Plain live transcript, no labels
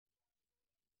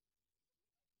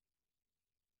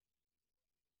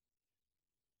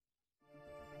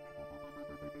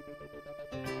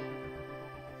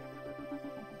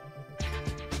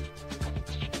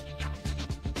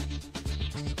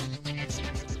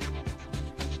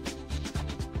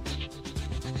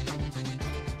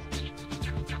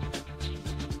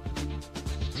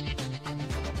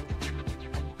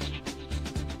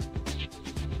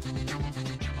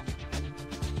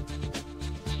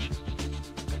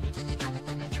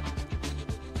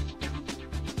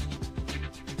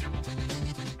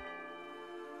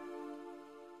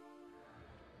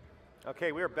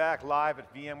Okay, we're back live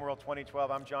at VMworld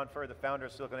 2012. I'm John Furrier, the founder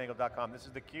of SiliconANGLE.com. This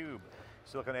is theCUBE,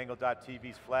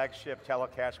 SiliconANGLE.tv's flagship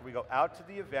telecast where we go out to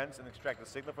the events and extract the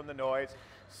signal from the noise.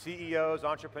 CEOs,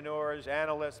 entrepreneurs,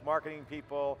 analysts, marketing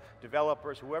people,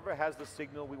 developers, whoever has the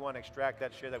signal, we want to extract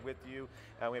that, share that with you.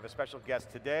 We have a special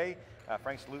guest today,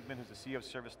 Frank Slootman, who's the CEO of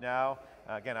ServiceNow.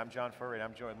 Again, I'm John Furrier, and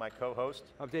I'm joined with my co-host.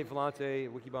 I'm Dave Vellante,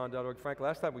 wikibon.org. Frank,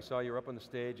 last time we saw you were up on the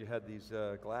stage, you had these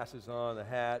glasses on, the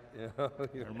hat. I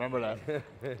remember that.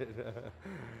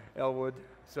 Elwood.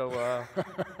 So,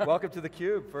 welcome to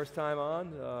theCUBE, first time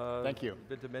on. Thank you.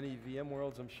 Been to many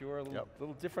VMworlds, I'm sure. A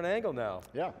little different angle now.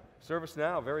 Yeah.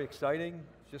 ServiceNow, very exciting.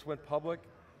 Just went public,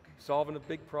 solving a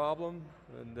big problem,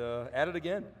 and at it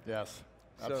again. Yes,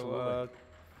 absolutely. So,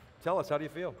 tell us, how do you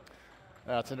feel?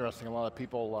 It's interesting. A lot of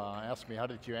people ask me, how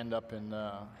did you end up in,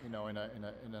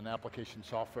 in an application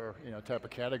software, type of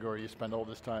category? You spend all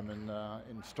this time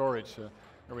in storage.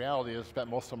 The reality is, I spent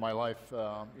most of my life,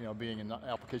 being in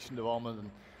application development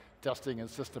and testing and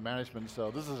system management. So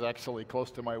this is actually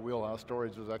close to my wheelhouse.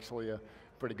 Storage was actually a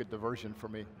pretty good diversion for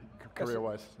me,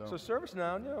 career-wise. So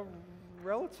ServiceNow,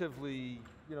 relatively,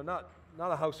 not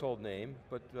a household name,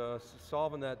 but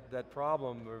solving that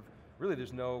problem of really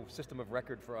there's no system of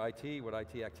record for IT, what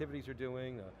IT activities are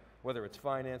doing, whether it's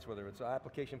finance, whether it's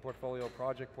application portfolio,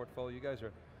 project portfolio. You guys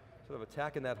are sort of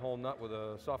attacking that whole nut with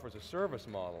a software as a service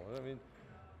model.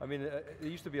 I mean, there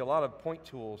used to be a lot of point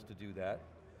tools to do that,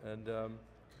 and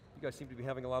you guys seem to be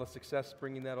having a lot of success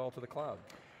bringing that all to the cloud.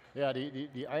 Yeah,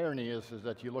 the irony is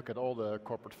that you look at all the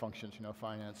corporate functions,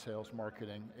 finance, sales,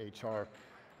 marketing, HR,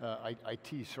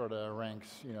 IT sort of ranks,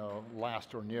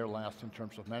 last or near last in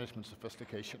terms of management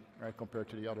sophistication, right, compared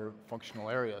to the other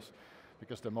functional areas.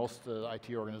 Because the most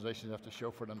IT organizations have to show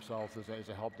for themselves is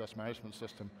a help desk management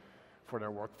system for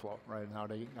their workflow, right, and how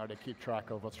they keep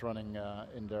track of what's running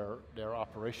in their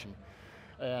operation.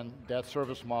 And that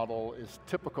service model is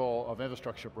typical of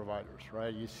infrastructure providers,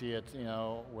 right? You see it,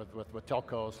 with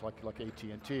telcos like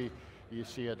AT&T. You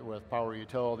see it with power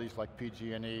utilities like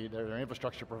PG&E. They're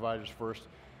infrastructure providers first,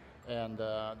 and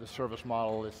the service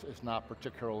model is not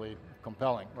particularly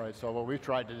compelling, right? So what we've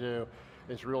tried to do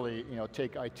is really,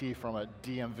 take IT from a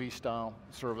DMV style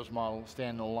service model,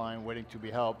 stand in the line waiting to be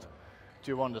helped,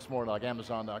 to one that's more like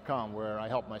Amazon.com, where I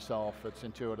help myself, it's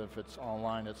intuitive, it's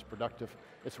online, it's productive,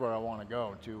 it's where I want to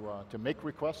go to make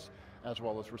requests as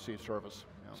well as receive service.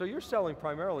 So you're selling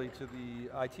primarily to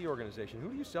the IT organization. Who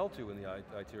do you sell to in the IT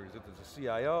organization? Is it the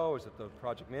CIO, is it the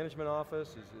project management office,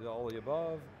 is it all the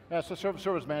above? Yeah, so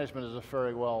service management is a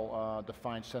very well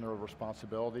defined center of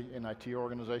responsibility in IT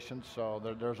organizations, so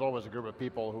there's always a group of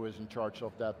people who is in charge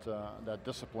of that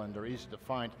discipline. They're easy to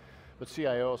find. But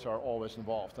CIOs are always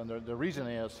involved, and the reason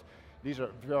is, these are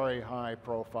very high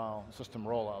profile system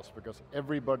rollouts because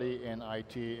everybody in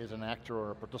IT is an actor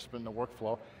or a participant in the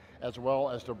workflow, as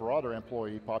well as the broader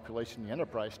employee population in the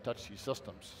enterprise touch these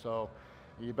systems. So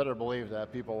you better believe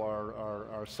that people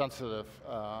are sensitive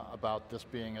about this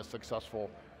being a successful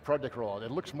project rollout.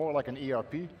 It looks more like an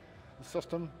ERP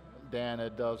system than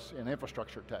it does an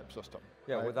infrastructure type system.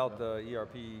 Yeah, right? without the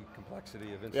ERP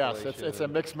complexity of installation. Yes, it's a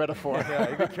mixed metaphor. Yeah,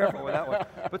 you be careful with that one.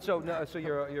 But so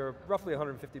you're roughly a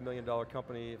 $150 million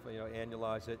company, if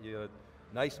annualize it, you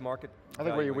nice market I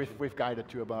think we've guided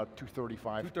to about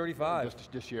 235. 235?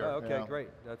 This year. Oh, okay, great.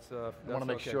 That's I want to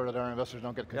make sure that our investors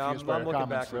don't get confused by by I'm our looking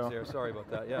comments. backwards there, sorry about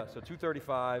that. Yeah, so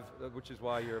 235, which is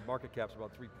why your market cap's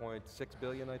about 3.6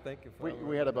 billion, I think.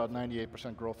 We had about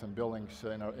 98% growth in billings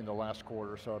in the last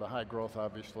quarter, so the high growth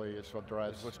obviously is what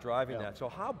drives. Is what's driving that. So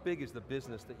how big is the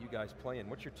business that you guys play in?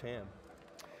 What's your TAM?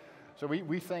 So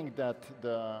we think that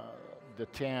the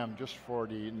TAM, just for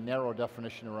the narrow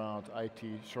definition around IT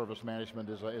service management,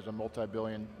 is a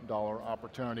multi-billion-dollar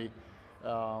opportunity.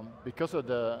 Because of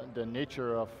the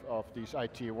nature of these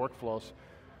IT workflows,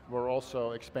 we're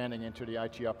also expanding into the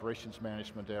IT operations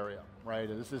management area, right?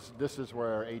 And this is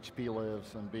where HP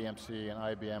lives, and BMC, and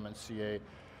IBM, and CA,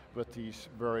 with these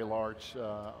very large,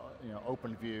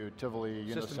 OpenView, Tivoli,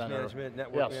 Unicenter. Systems management,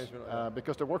 network management.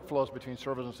 Because the workflows between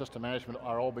service and system management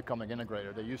are all becoming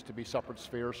integrated. They used to be separate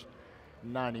spheres.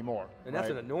 Not anymore. And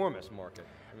that's an enormous market.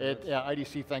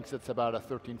 IDC thinks it's about a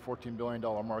 $13, $14 billion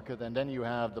market, and then you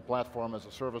have the platform as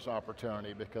a service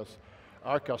opportunity because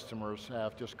our customers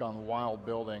have just gone wild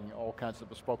building all kinds of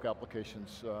bespoke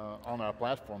applications on our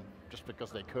platform just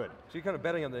because they could. So you're kind of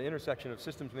betting on the intersection of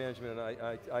systems management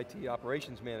and IT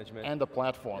operations management. And the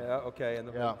platform. Yeah, okay,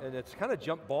 and it's kind of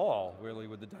jump ball, really,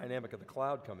 with the dynamic of the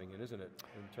cloud coming in, isn't it?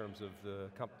 In terms of the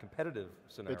competitive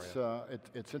scenario.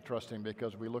 It's interesting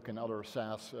because we look in other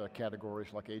SaaS categories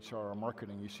like HR or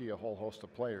marketing, you see a whole host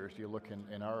of players. You look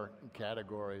in our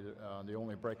category, the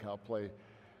only breakout play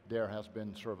there has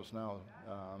been ServiceNow,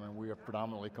 and we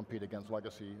predominantly compete against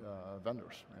legacy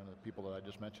vendors, and the people that I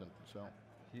just mentioned, so.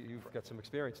 You've got some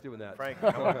experience doing that. Frank,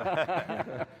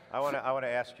 I want to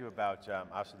ask you about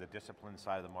obviously the discipline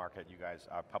side of the market. You guys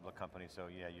are a public company, so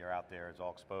yeah, you're out there, it's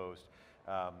all exposed.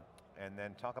 And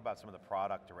then talk about some of the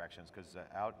product directions, because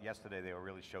out yesterday they were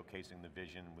really showcasing the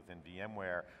vision within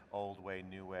VMware, old way,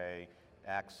 new way,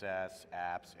 access,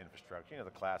 apps, infrastructure, the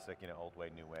classic, old way,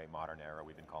 new way, modern era,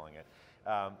 we've been calling it.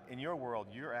 In your world,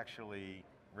 you're actually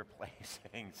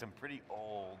replacing some pretty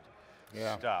old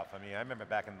stuff. I mean, I remember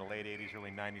back in the late 80s,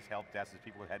 early 90s, help desks,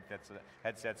 people had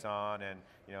headsets on, and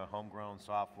homegrown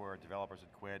software, developers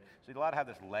had quit. So a lot have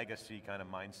this legacy kind of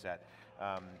mindset.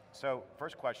 So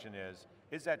first question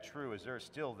is that true? Is there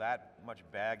still that much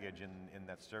baggage in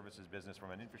that services business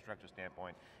from an infrastructure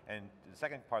standpoint? And the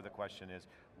second part of the question is,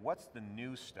 what's the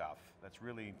new stuff that's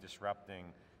really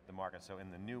disrupting the market? So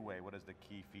in the new way, what is the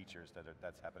key features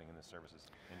that's happening in the services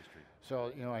industry?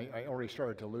 So, I already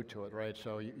started to allude to it, right?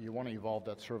 So you want to evolve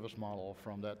that service model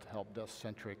from that help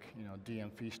desk-centric,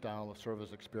 DMV style of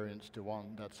service experience to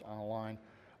one that's online,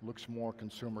 looks more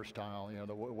consumer style,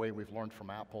 the way we've learned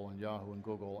from Apple and Yahoo and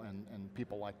Google and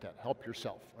people like that. Help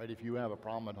yourself, right? If you have a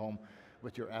problem at home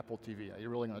with your Apple TV, are you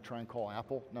really going to try and call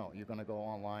Apple? No, you're going to go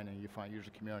online and you find user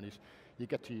communities. You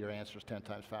get to your answers 10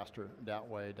 times faster that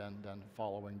way than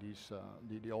following these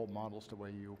the old models the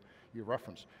way you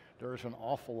reference. There is an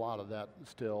awful lot of that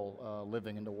still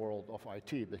living in the world of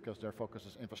IT because their focus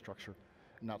is infrastructure,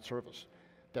 not service.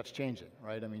 That's changing,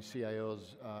 right? I mean,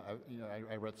 CIOs,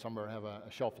 I read somewhere have a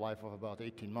shelf life of about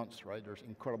 18 months, right? There's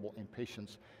incredible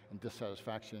impatience and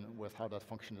dissatisfaction with how that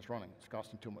function is running. It's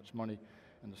costing too much money,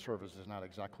 and the service is not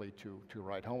exactly to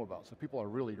write home about. So people are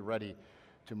really ready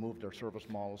to move their service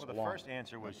models along. Well, the first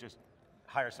answer was just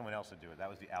hire someone else to do it. That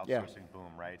was the outsourcing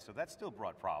boom, right? So that still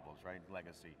brought problems, right?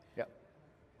 Legacy. Yeah.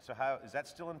 So how, is that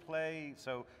still in play?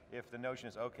 So if the notion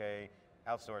is, okay,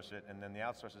 outsource it, and then the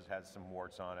outsources has some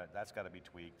warts on it, that's got to be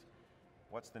tweaked.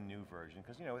 What's the new version?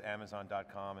 Because with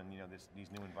Amazon.com and these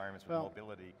new environments with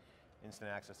mobility, instant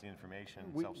access to information,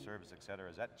 self-service, et cetera,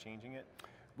 is that changing it?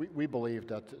 We believe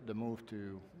that the move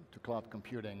to cloud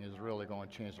computing is really going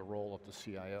to change the role of the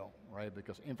CIO, right?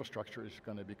 Because infrastructure is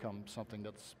going to become something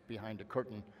that's behind the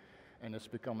curtain, and it's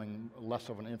becoming less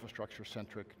of an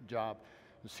infrastructure-centric job.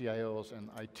 The CIOs and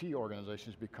IT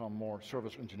organizations become more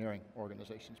service engineering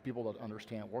organizations, people that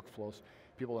understand workflows,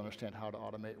 people that understand how to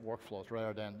automate workflows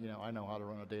rather than, I know how to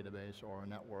run a database or a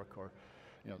network or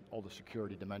all the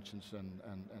security dimensions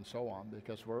and so on,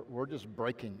 because we're just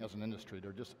breaking as an industry.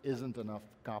 There just isn't enough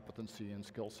competency and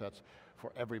skill sets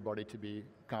for everybody to be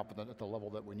competent at the level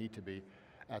that we need to be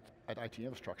at IT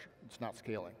infrastructure. It's not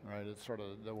scaling, right? It's sort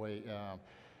of the way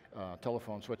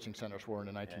telephone switching centers were in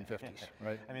the 1950s,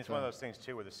 right? I mean, it's one of those things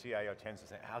too where the CIO tends to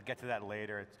say, I'll get to that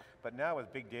later. But now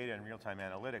with big data and real-time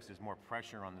analytics, there's more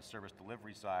pressure on the service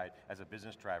delivery side as a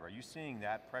business driver. Are you seeing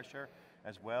that pressure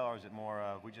as well, or is it more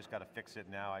of, we just got to fix it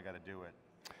now, I got to do it?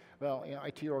 Well,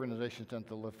 IT organizations tend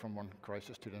to live from one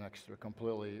crisis to the next. They're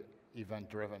completely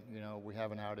event-driven. We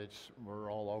have an outage,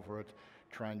 we're all over it,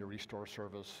 trying to restore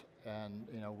service, and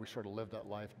we sort of live that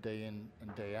life day in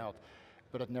and day out,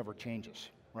 but it never changes.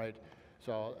 Right,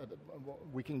 so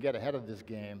we can get ahead of this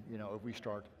game, if we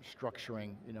start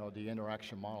structuring, the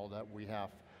interaction model that we have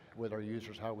with our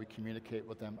users, how we communicate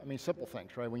with them. I mean, simple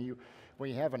things, right? When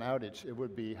you have an outage, it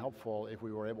would be helpful if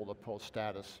we were able to post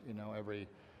status, every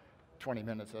 20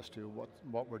 minutes as to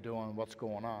what we're doing, what's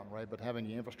going on, right? But having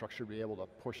the infrastructure be able to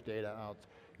push data out,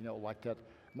 like that,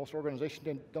 most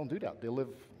organizations don't do that. They live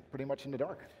pretty much in the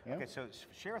dark. Yeah? Okay, so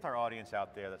share with our audience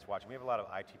out there that's watching. We have a lot of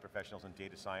IT professionals and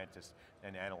data scientists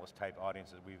and analyst type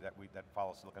audiences that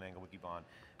follow SiliconANGLE, Wikibon,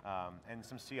 and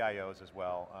some CIOs as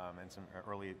well, and some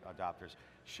early adopters.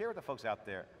 Share with the folks out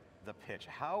there the pitch.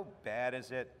 How bad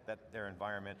is it, that their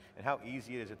environment, and how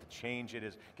easy is it to change it?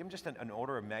 Give them just an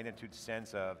order of magnitude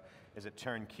sense of, is it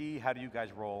turnkey? How do you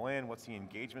guys roll in? What's the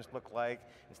engagements look like?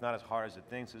 It's not as hard as it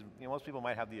thinks. Most people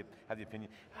might have the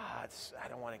opinion, I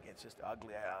don't want to get, it's just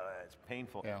ugly, it's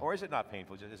painful. Yeah. Or is it not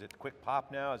painful? Is it quick pop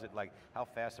now? Is it like how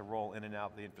fast to roll in and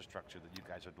out the infrastructure that you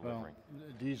guys are delivering? Well,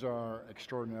 these are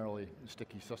extraordinarily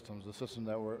sticky systems. The system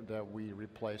that we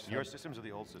replaced. Your systems or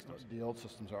the old systems? The old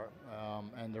systems are,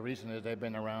 and the reason is they've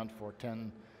been around for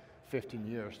 10, 15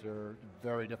 years, they're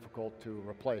very difficult to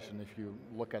replace, and if you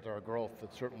look at our growth,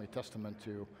 it's certainly testament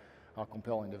to how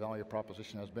compelling the value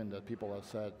proposition has been, that people have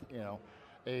said,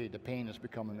 A, the pain is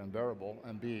becoming unbearable,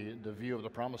 and B, the view of the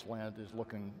promised land is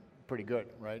looking pretty good,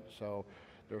 right? So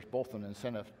there's both an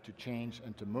incentive to change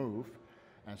and to move,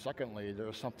 And secondly,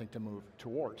 there's something to move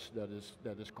towards that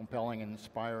is compelling and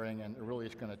inspiring, and really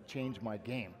is going to change my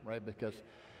game, right? Because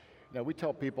we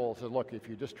tell people, so look, if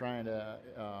you're just trying to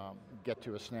get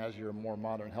to a snazzier, more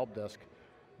modern help desk,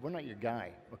 we're not your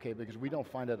guy, okay? Because we don't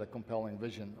find it a compelling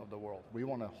vision of the world. We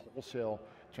want to wholesale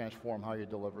transform how you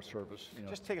deliver service.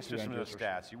 Just take us through some of those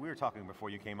stats. We were talking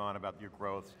before you came on about your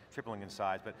growth, tripling in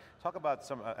size, but talk about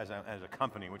some, as a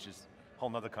company, which is a whole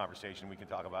nother conversation we can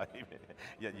talk about,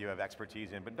 yet you have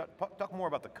expertise in, but talk more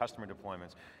about the customer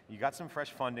deployments. You got some fresh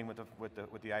funding with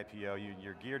the IPO,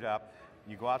 you're geared up,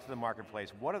 you go out to the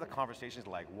marketplace. What are the conversations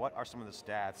like? What are some of the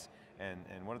stats, and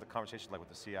what are the conversations like with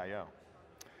the CIO?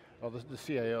 Well, the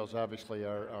CIOs obviously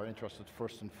are interested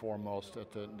first and foremost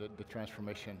at the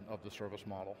transformation of the service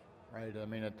model, right? I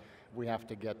mean, we have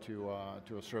to get to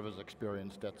a service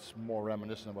experience that's more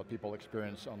reminiscent of what people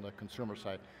experience on the consumer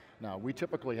side. Now, we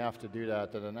typically have to do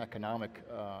that at an economic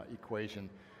equation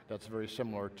that's very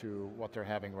similar to what they're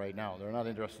having right now. They're not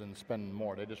interested in spending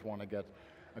more, they just want to get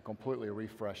a completely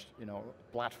refreshed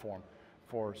platform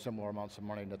for similar amounts of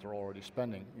money that they're already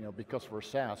spending. Because we're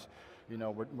SaaS,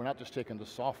 we're not just taking the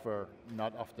software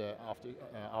not off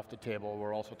the table,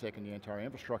 we're also taking the entire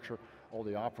infrastructure, all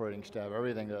the operating staff,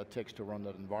 everything that it takes to run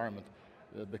that environment,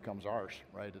 it becomes ours,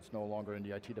 right? It's no longer in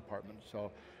the IT department,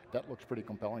 so that looks pretty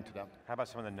compelling to them. How about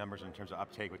some of the numbers in terms of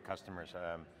uptake with customers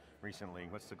recently?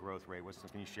 What's the growth rate?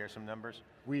 Can you share some numbers?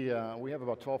 We have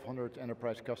about 1,200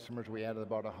 enterprise customers. We added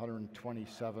about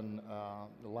 127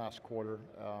 the last quarter.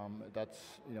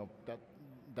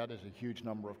 That is a huge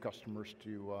number of customers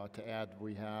to add.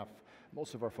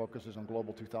 Most of our focus is on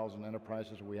Global 2000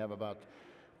 enterprises. We have about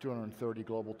 230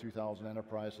 Global 2000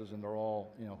 enterprises, and they're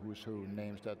all who's who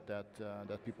names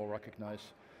that people recognize.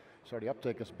 So the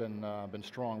uptake has been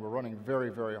strong. We're running very,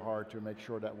 very hard to make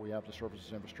sure that we have the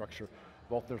services infrastructure,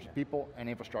 both there's people and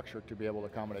infrastructure to be able to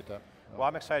accommodate that. Well,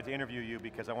 I'm excited to interview you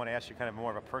because I want to ask you kind of more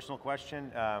of a personal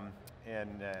question.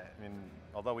 And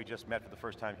although we just met for the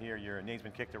first time here, your name's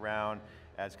been kicked around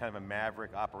as kind of a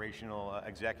maverick operational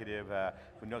executive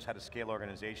who knows how to scale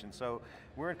organizations. So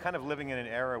we're kind of living in an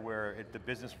era where the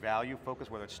business value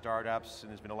focus, whether it's startups, and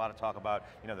there's been a lot of talk about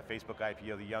the Facebook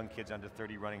IPO, the young kids under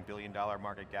 30 running billion-dollar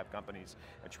market cap companies,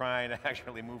 and trying to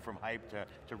actually move from hype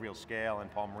to real scale.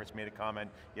 And Paul Maritz made a comment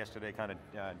yesterday kind of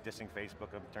dissing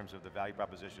Facebook in terms of the value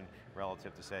proposition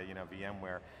relative to, say,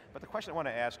 VMware. But the question I want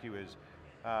to ask you is,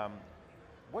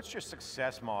 what's your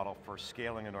success model for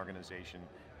scaling an organization?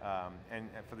 And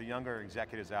for the younger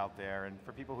executives out there, and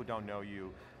for people who don't know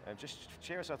you, just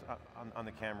share us on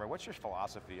the camera, what's your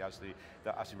philosophy? Obviously,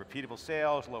 repeatable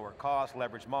sales, lower cost,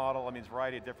 leverage model, it's a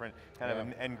variety of different kind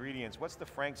of ingredients. What's the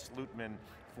Frank Slootman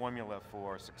formula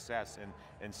for success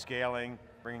in scaling,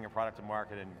 bringing a product to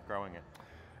market and growing it?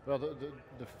 Well,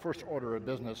 the first order of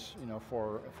business,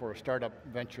 for a startup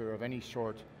venture of any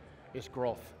sort is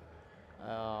growth.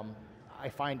 I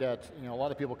find that a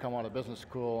lot of people come out of business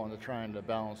school and they're trying to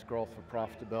balance growth with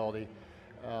profitability.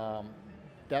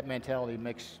 That mentality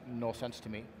makes no sense to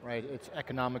me, right? It's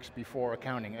economics before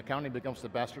accounting. Accounting becomes the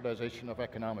bastardization of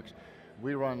economics.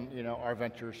 We run our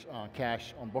ventures on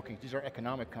cash, on bookings. These are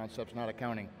economic concepts, not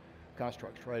accounting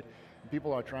constructs, right?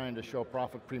 People are trying to show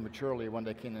profit prematurely when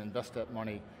they can invest that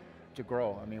money to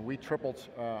grow. We tripled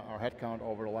our headcount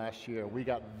over the last year. We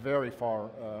got very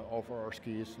far over our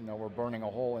skis. We're burning a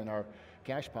hole in our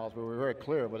cash piles, but we're very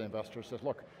clear with investors that,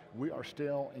 look, we are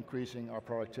still increasing our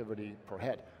productivity per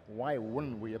head. Why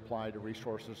wouldn't we apply the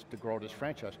resources to grow this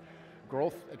franchise?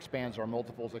 Growth expands our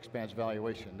multiples, expands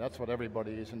valuation. That's what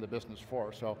everybody is in the business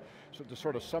for. So to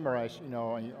sort of summarize,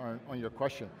 on your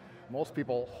question, most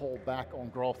people hold back on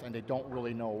growth and they don't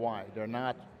really know why. They're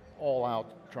not all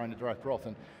out trying to drive growth.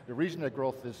 And the reason that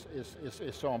growth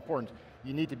is so important,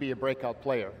 you need to be a breakout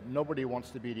player. Nobody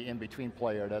wants to be the in-between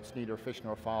player that's neither fish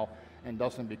nor fowl and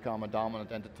doesn't become a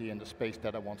dominant entity in the space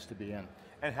that it wants to be in.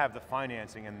 And have the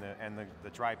financing and the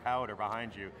dry powder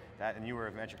behind you. And you were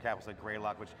a venture capitalist at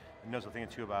Greylock, which knows a thing or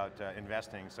two about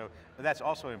investing. So that's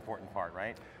also an important part,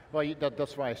 right? Well,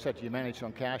 that's why I said you manage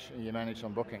on cash and you manage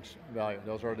on bookings value.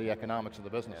 Those are the economics of the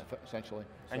business, essentially.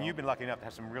 And you've been lucky enough to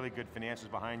have some really good financiers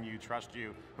behind you, trust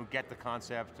you, who get the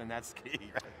concept, and that's key,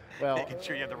 right? Well, making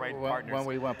sure you have the right partners. When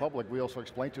we went public, we also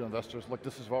explained to investors, look,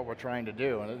 this is what we're trying to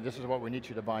do, and this is what we need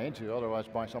you to buy into, otherwise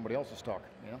buy somebody else's stock.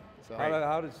 So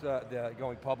how does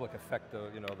going public affect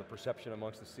the perception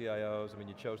amongst the CIOs?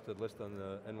 You chose to list on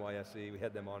the NYSE, we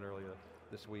had them on earlier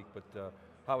this week, but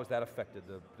how has that affected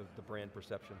the brand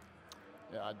perception?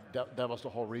 Yeah, that was the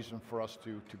whole reason for us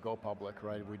to go public,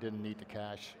 right? We didn't need the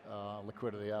cash.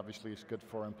 Liquidity obviously is good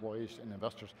for employees and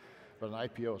investors. but an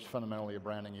IPO is fundamentally a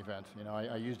branding event. You know,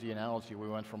 I use the analogy, we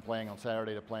went from playing on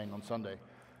Saturday to playing on Sunday.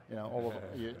 You know,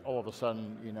 all of a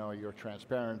sudden, you know, you're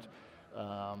transparent.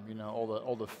 You know,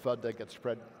 all the FUD that gets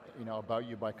spread, you know, about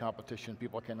you by competition,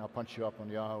 people can now punch you up on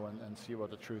Yahoo and see what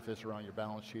the truth is around your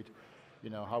balance sheet. You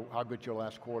know, how good your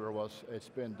last quarter was. It's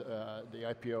been,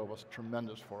 the IPO was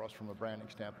tremendous for us from a branding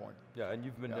standpoint. Yeah, and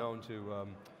you've been known to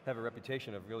have a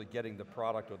reputation of really getting the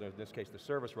product, or in this case the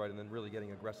service right, and then really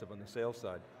getting aggressive on the sales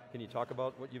side. Can you talk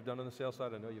about what you've done on the sales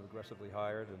side? I know you've aggressively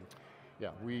hired. And yeah,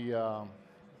 we,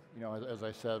 you know, as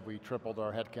I said, we tripled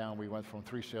our headcount. We went from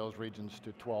 3 sales regions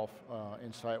to 12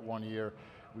 inside 1 year.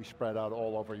 We spread out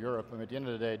all over Europe. I mean, at the end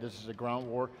of the day, this is a ground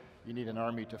war. You need an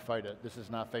army to fight it. This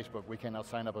is not Facebook. We cannot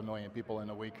sign up 1 million people in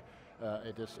a week.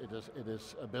 It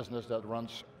is a business that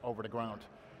runs over the ground.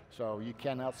 So you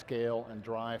cannot scale and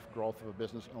drive growth of a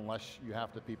business unless you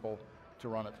have the people to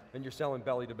run it. And you're selling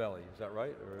belly to belly, is that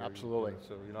right? Or absolutely.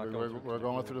 So you're not we're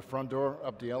going through the front door,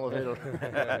 up the elevator.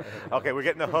 Okay, we're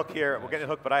getting the hook here. We're getting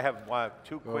the hook, but I have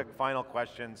 2 quick final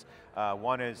questions.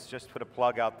 One is just put a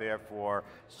plug out there for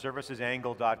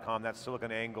ServiceNow.com. That's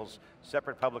SiliconANGLE's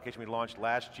separate publication we launched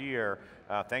last year.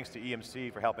 Thanks to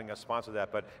EMC for helping us sponsor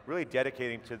that, but really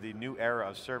dedicating to the new era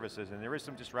of services. And there is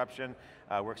some disruption.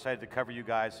 We're excited to cover you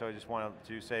guys, so I just wanted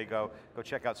to say go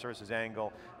check out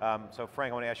ServiceNow. So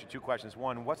Frank, I want to ask you 2 questions.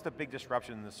 One, what's the big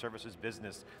disruption in the services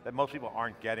business that most people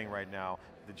aren't getting right now?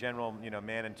 The general, you know,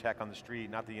 man in tech on the street,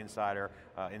 not the insider,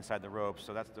 inside the ropes.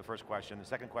 So that's the first question. The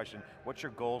second question, what's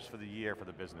your goals for the year for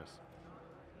the business?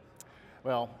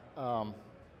 Well, the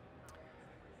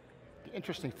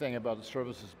interesting thing about the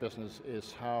services business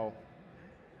is how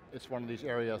it's one of these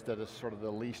areas that is sort of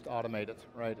the least automated,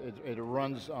 right? It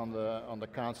runs on the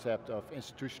concept of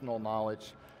institutional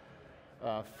knowledge,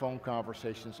 phone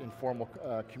conversations, informal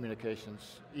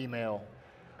communications, email,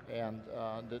 and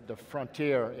the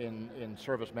frontier in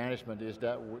service management is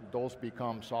that those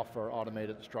become software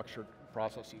automated structured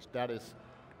processes. That is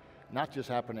not just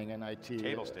happening in IT.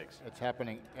 Table stakes. It's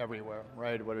happening everywhere,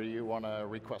 right? Whether you want to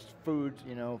request food,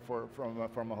 you know,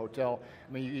 from a hotel.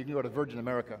 I mean, you can go to Virgin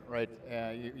America, right?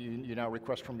 You now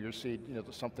request from your seat, you know,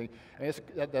 to something. I mean,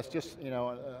 that's just, you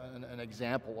know, an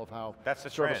example of how that's the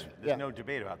trend. There's no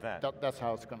debate about that. That's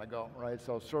how it's going to go, right?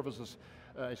 So services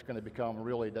is going to become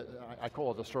really, I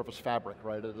call it the service fabric,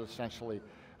 right? It's essentially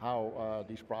how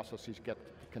these processes get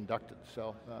conducted.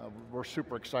 So we're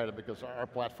super excited because our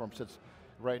platform sits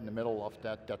right in the middle of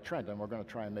that trend, and we're going to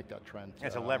try and make that trend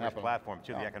It's a leverage platform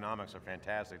too. The economics are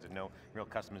fantastic. There's no real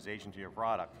customization to your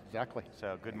product. Exactly.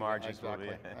 So good margins. Yeah,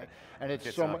 exactly. And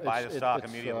it's buy the stock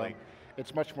immediately.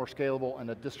 It's much more scalable, and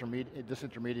it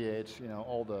disintermediates, you know,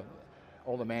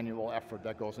 all the manual effort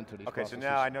that goes into these processes. Okay, so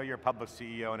now I know you're a public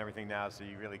CEO and everything now, so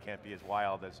you really can't be as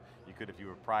wild as you could if you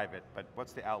were private, but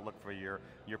what's the outlook for your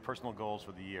personal goals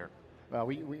for the year? Well,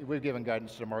 we've given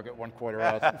guidance to the market 1 quarter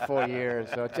out in 4 years,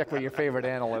 so check with your favorite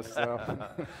analyst. So.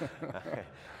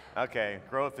 Okay,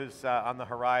 growth is on the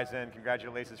horizon.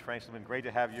 Congratulations, Frank Slootman. Great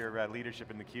to have your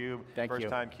leadership in theCUBE. Thank you. First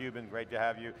time Cuban, great to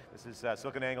have you. This is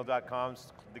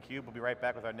SiliconANGLE.com's theCUBE. We'll be right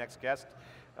back with our next guest,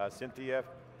 Cynthia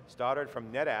Stoddard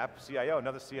from NetApp, CIO,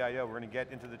 another CIO. We're going to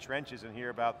get into the trenches and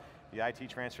hear about the IT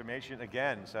transformation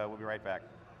again, so we'll be right back.